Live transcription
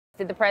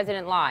Did the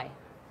president lie?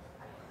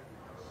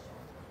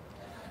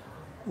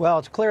 Well,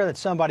 it's clear that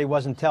somebody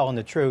wasn't telling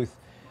the truth,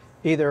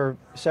 either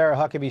Sarah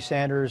Huckabee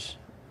Sanders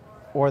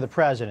or the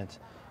president.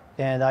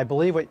 And I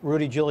believe what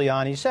Rudy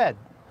Giuliani said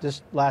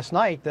just last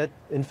night, that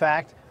in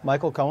fact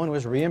Michael Cohen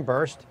was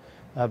reimbursed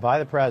by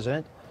the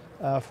president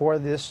for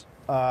this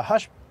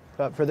hush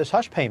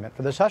payment,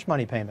 for this hush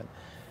money payment.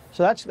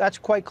 So that's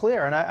quite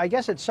clear. And I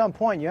guess at some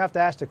point you have to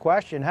ask the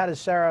question: how does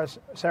Sarah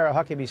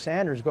Huckabee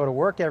Sanders go to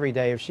work every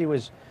day if she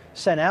was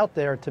sent out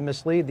there to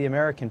mislead the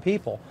American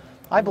people?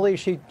 I believe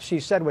she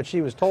said what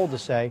she was told to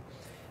say,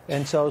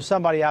 and so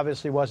somebody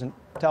obviously wasn't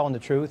telling the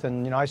truth.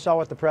 And I saw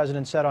what the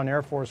president said on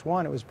Air Force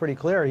One. It was pretty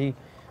clear. He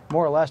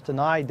more or less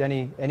denied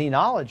any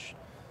knowledge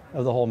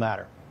of the whole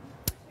matter.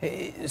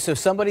 So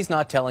somebody's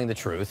not telling the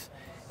truth.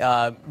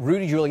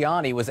 Rudy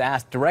Giuliani was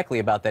asked directly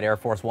about that Air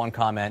Force One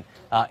comment,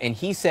 and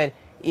he said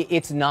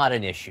it's not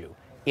an issue.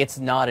 It's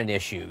not an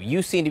issue.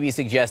 You seem to be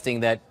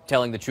suggesting that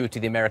telling the truth to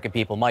the American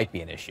people might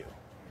be an issue.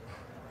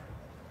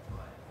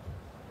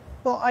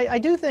 Well, I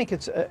do think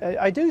it's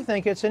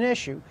an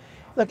issue.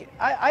 Look,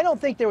 I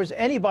don't think there was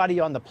anybody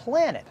on the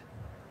planet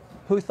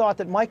who thought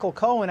that Michael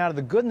Cohen, out of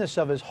the goodness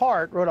of his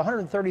heart, wrote a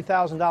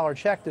 $130,000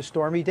 check to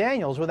Stormy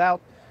Daniels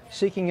without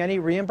seeking any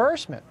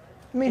reimbursement.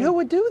 I mean, who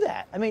would do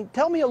that? I mean,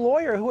 tell me a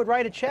lawyer who would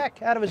write a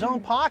check out of his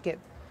own pocket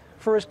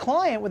for his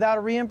client without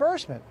a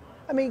reimbursement.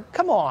 I mean,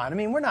 come on. I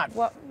mean, we're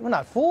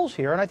not fools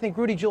here. And I think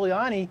Rudy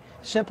Giuliani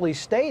simply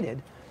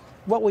stated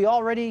what we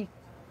already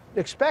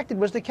expected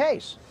was the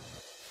case.